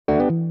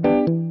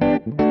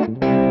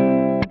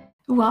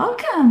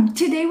Welcome.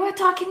 Today we're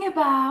talking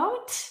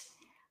about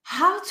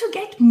how to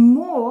get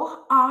more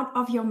out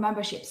of your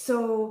membership.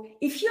 So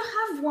if you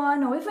have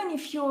one, or even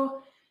if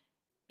you're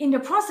in the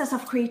process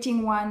of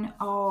creating one,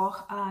 or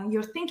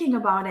you're thinking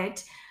about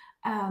it,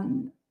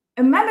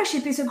 a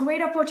membership is a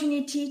great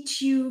opportunity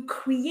to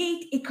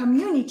create a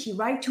community,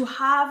 right? To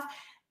have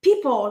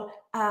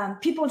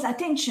people's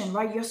attention,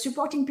 right? You're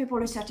supporting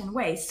people a certain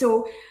way.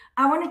 So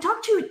I want to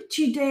talk to you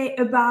today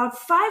about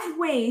 5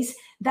 ways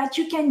that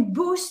you can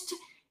boost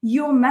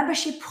your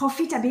membership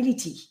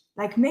profitability,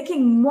 like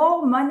making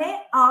more money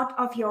out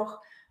of your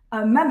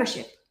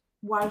membership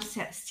while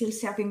still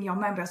serving your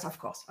members, of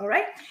course. All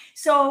right.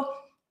 So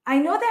I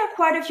know there are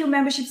quite a few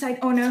membership site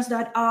owners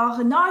that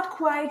are not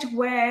quite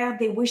where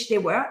they wish they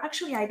were.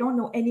 Actually, I don't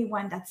know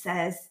anyone that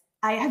says,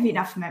 I have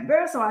enough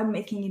members or I'm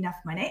making enough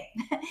money,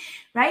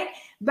 right?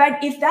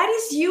 But if that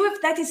is you,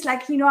 if that is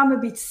like, I'm a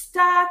bit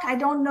stuck, I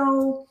don't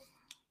know,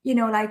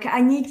 like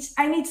I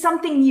need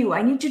something new,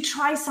 I need to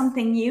try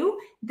something new,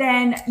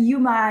 then you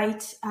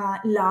might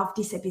love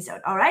this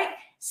episode. All right.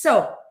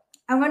 So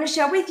I'm going to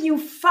share with you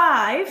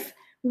 5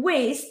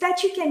 ways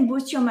that you can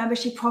boost your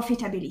membership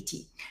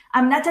profitability.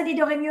 I'm Nathalie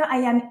Doremieux. I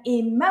am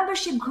a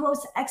membership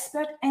growth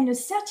expert and a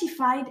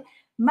certified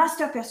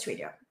master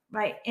persuader,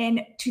 right?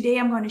 And today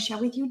I'm going to share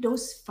with you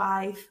those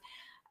 5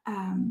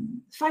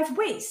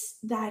 ways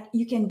that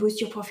you can boost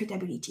your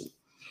profitability.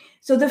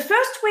 So the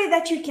first way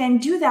that you can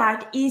do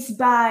that is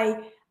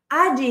by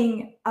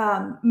adding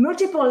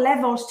multiple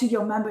levels to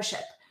your membership.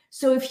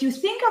 So if you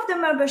think of the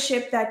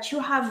membership that you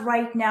have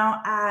right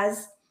now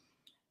as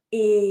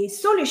a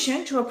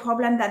solution to a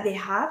problem that they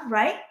have,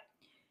 right?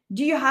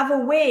 Do you have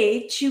a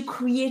way to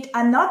create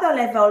another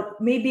level,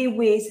 maybe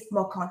with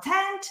more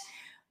content,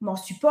 more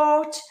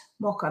support,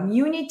 more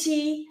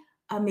community,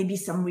 maybe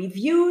some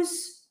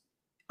reviews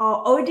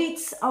or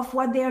audits of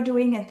what they are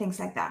doing and things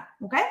like that,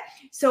 okay?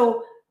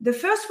 So the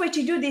first way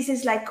to do this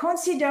is like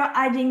consider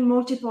adding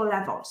multiple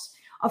levels.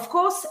 Of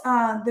course,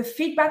 the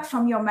feedback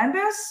from your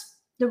members,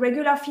 the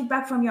regular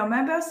feedback from your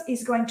members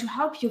is going to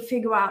help you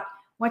figure out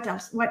what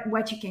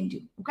you can do,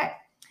 okay?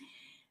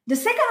 The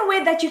second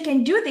way that you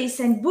can do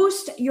this and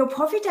boost your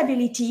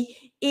profitability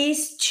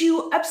is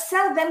to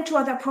upsell them to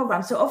other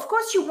programs. So of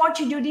course you want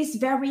to do this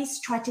very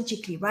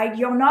strategically, right?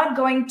 You're not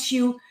going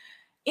to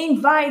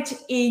invite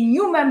a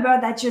new member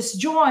that just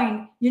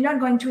joined. You're not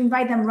going to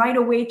invite them right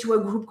away to a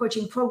group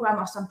coaching program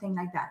or something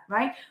like that,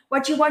 right?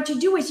 What you want to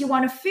do is you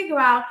want to figure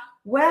out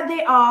where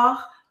they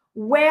are,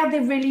 where they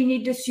really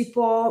need the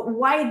support,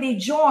 why they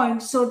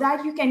joined, so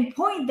that you can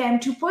point them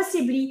to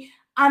possibly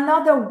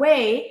another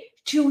way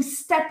to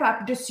step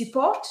up the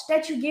support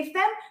that you give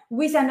them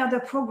with another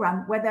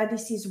program, whether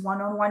this is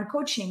one-on-one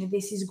coaching,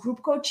 this is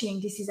group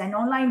coaching, this is an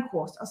online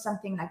course or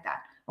something like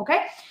that.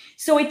 Okay.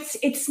 So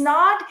it's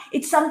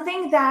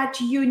something that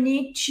you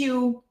need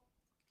to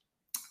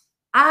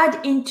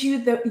add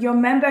into your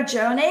member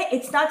journey.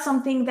 It's not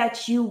something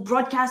that you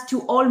broadcast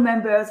to all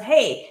members.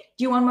 Hey,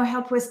 do you want more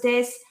help with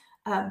this?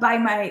 Buy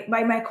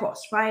my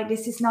course, right?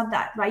 This is not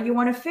that, right? You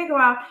want to figure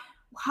out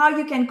how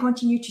you can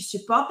continue to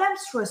support them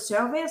through a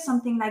survey or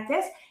something like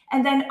this,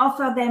 and then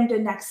offer them the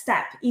next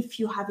step if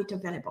you have it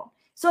available.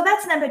 So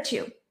that's number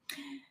 2.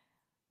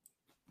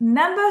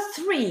 Number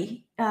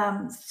 3,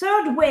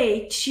 third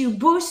way to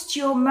boost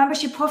your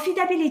membership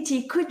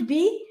profitability could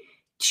be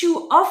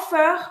to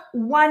offer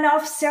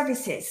one-off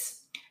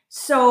services.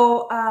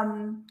 So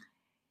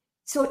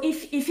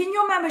if in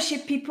your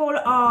membership people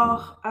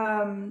are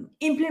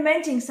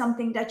implementing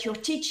something that you're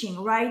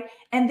teaching, right,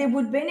 and they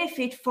would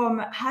benefit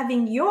from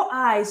having your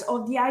eyes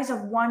or the eyes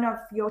of one of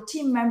your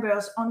team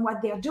members on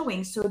what they're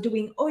doing, so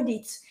doing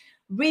audits,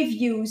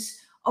 reviews,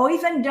 or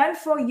even done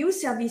for you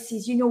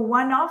services,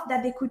 one-off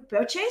that they could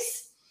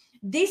purchase.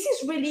 This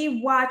is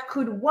really what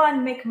could,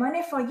 1, make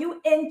money for you,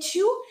 and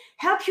 2,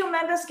 help your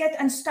members get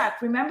unstuck.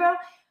 Remember,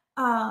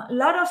 a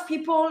lot of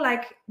people,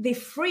 like, they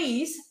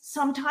freeze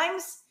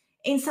sometimes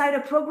inside a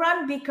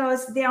program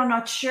because they are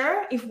not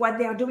sure if what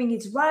they are doing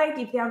is right,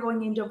 if they are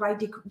going in the right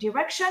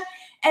direction,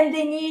 and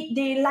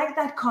they lack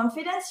that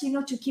confidence,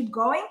 to keep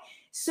going.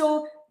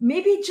 So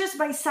maybe just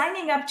by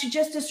signing up to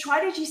just a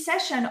strategy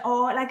session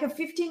or like a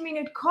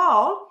 15-minute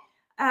call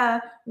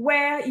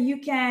where you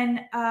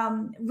can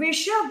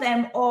reassure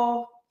them,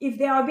 or if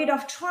they are a bit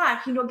off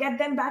track, get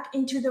them back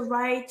into the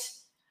right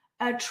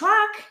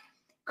track,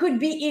 could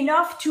be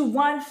enough to,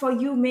 1, for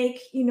you make,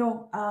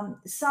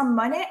 some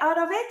money out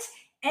of it,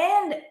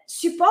 and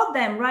support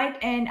them, right?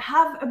 And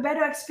have a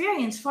better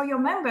experience for your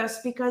members,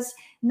 because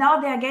now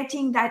they're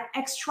getting that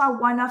extra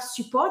one-off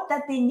support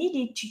that they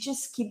needed to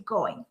just keep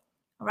going.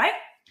 All right.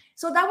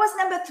 So that was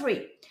number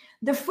 3.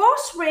 The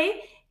 4th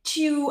way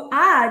to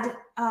add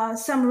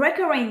some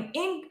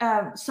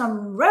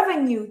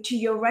revenue to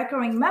your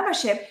recurring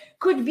membership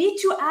could be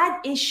to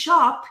add a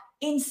shop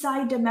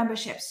inside the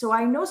membership. So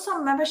I know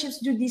some memberships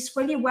do this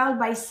really well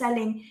by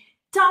selling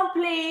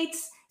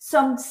templates.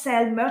 Some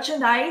sell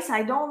merchandise.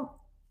 I don't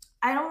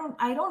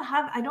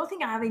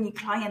think I have any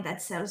client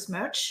that sells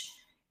merch,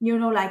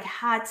 like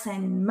hats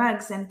and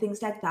mugs and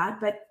things like that.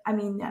 But I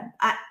mean,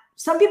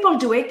 Some people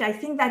do it. I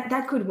think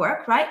that could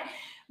work, right?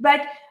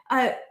 But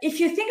if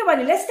you think about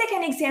it, let's take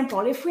an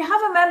example. If we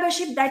have a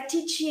membership that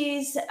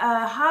teaches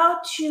how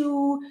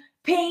to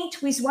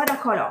paint with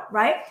watercolor,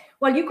 right?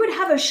 Well, you could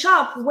have a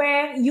shop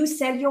where you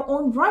sell your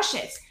own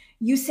brushes,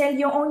 you sell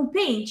your own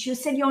paint, you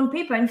sell your own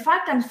paper. In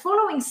fact, I'm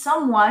following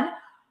someone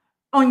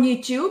on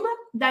YouTube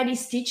that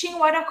is teaching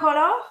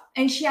watercolor,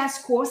 and she has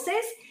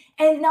courses,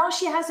 and now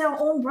she has her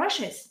own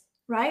brushes,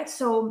 right?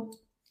 So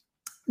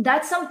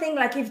that's something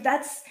like, if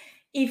that's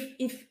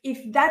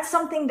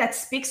something that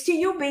speaks to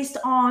you based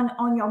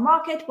on your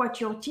market, what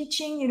you're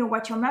teaching,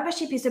 what your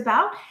membership is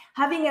about,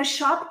 having a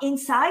shop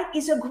inside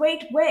is a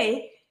great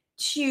way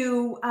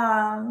to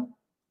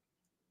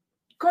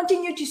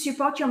continue to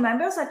support your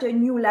members at a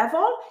new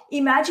level.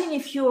 Imagine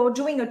if you're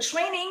doing a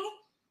training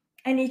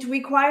and it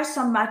requires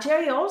some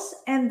materials,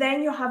 and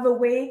then you have a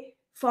way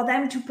for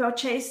them to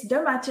purchase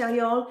the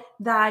material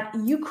that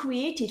you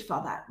created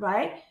for that,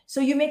 right? So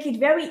you make it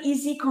very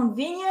easy,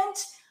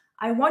 convenient.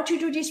 I want to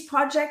do this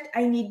project.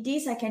 I need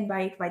this. I can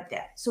buy it right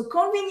there. So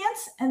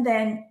convenience, and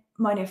then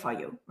money for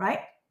you,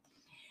 right?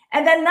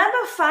 And then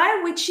number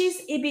 5, which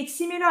is a bit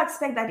similar,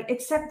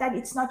 except that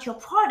it's not your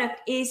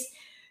product, is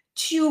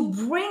to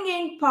bring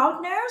in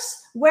partners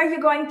where you're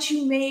going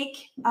to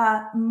make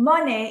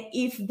money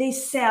if they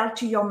sell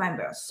to your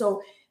members.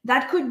 So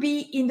that could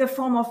be in the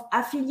form of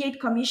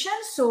affiliate commission.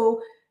 So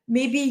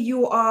maybe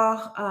you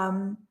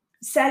are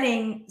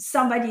selling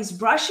somebody's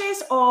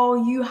brushes, or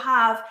you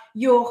have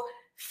your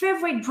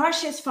favorite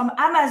brushes from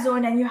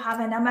Amazon and you have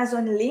an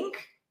Amazon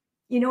link,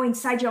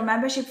 inside your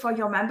membership for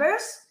your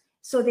members.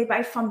 So they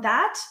buy from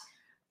that.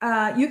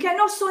 You can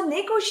also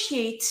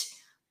negotiate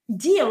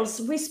deals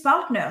with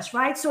partners,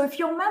 right? So if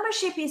your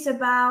membership is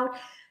about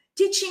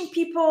teaching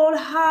people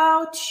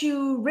how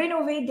to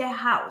renovate their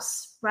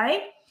house,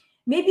 right?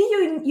 Maybe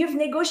you've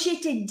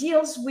negotiated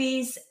deals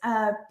with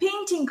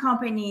painting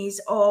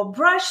companies or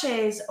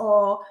brushes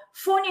or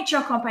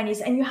furniture companies,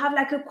 and you have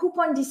like a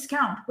coupon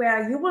discount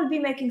where you will be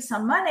making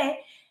some money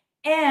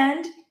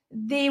and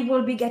they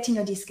will be getting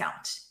a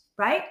discount,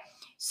 right?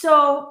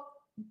 So,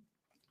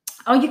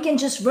 or you can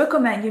just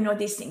recommend,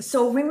 these things.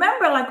 So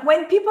remember, like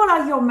when people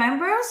are your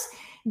members,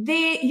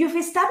 you've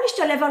established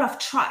a level of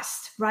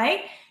trust,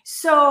 right?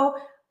 So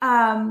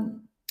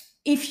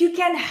if you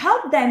can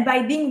help them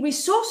by being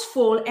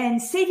resourceful and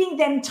saving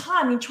them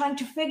time in trying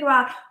to figure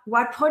out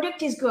what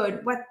product is good,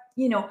 what,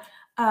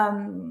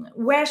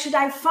 where should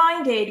I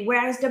find it,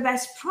 where is the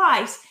best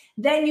price,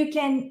 then you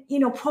can,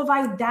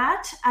 provide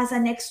that as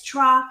an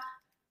extra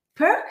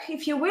perk,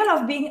 if you will,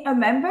 of being a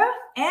member.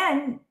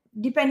 And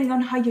depending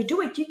on how you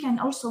do it, you can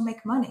also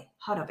make money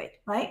out of it,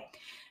 right?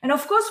 And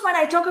of course, when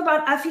I talk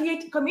about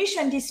affiliate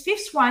commission, this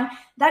 5th one,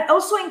 that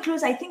also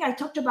includes, I think I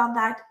talked about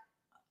that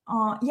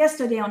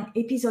yesterday on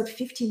episode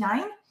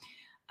 59,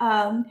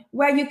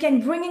 where you can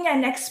bring in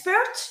an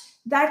expert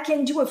that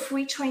can do a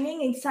free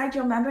training inside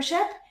your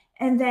membership.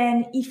 And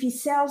then if he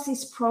sells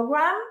his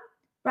program,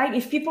 right,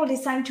 if people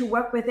decide to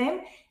work with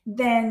him,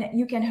 then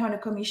you can earn a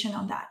commission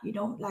on that,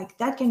 like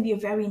that can be a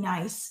very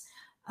nice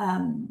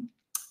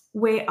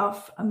way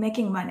of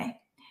making money.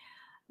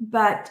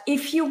 But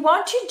if you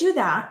want to do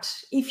that,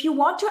 if you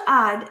want to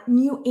add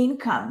new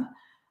income,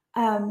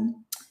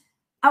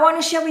 I want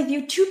to share with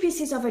you 2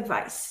 pieces of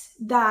advice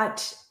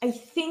that I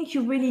think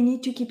you really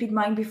need to keep in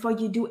mind before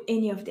you do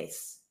any of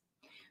this.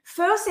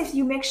 First is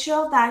you make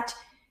sure that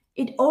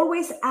it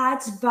always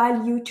adds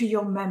value to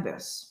your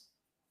members,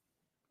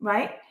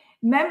 right?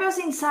 Members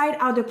inside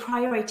are the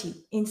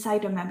priority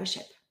inside a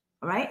membership,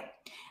 all right?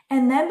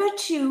 And number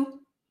 2,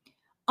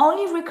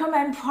 only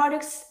recommend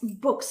products,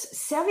 books,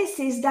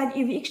 services that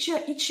you've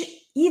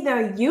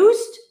either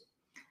used,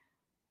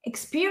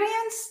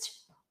 experienced,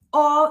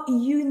 or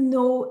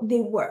they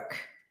work.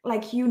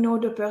 Like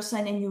the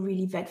person and you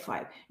really vet for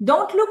it.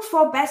 Don't look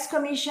for best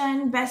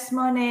commission, best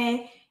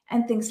money,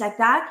 and things like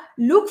that.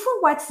 Look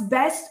for what's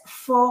best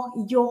for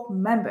your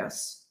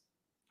members.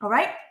 All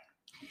right?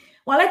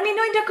 Well, let me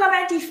know in the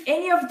comment if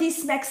any of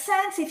this makes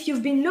sense. If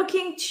you've been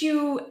looking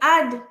to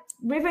add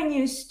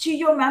revenues to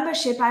your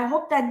membership, I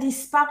hope that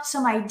this sparked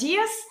some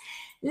ideas.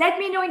 Let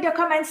me know in the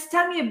comments.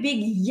 Tell me a big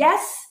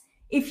yes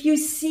if you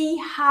see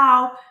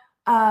how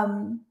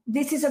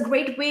this is a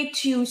great way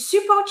to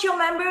support your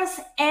members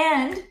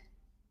and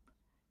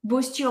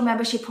boost your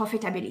membership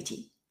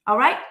profitability. All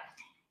right?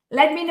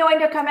 Let me know in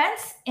the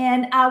comments,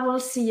 and I will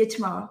see you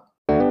tomorrow.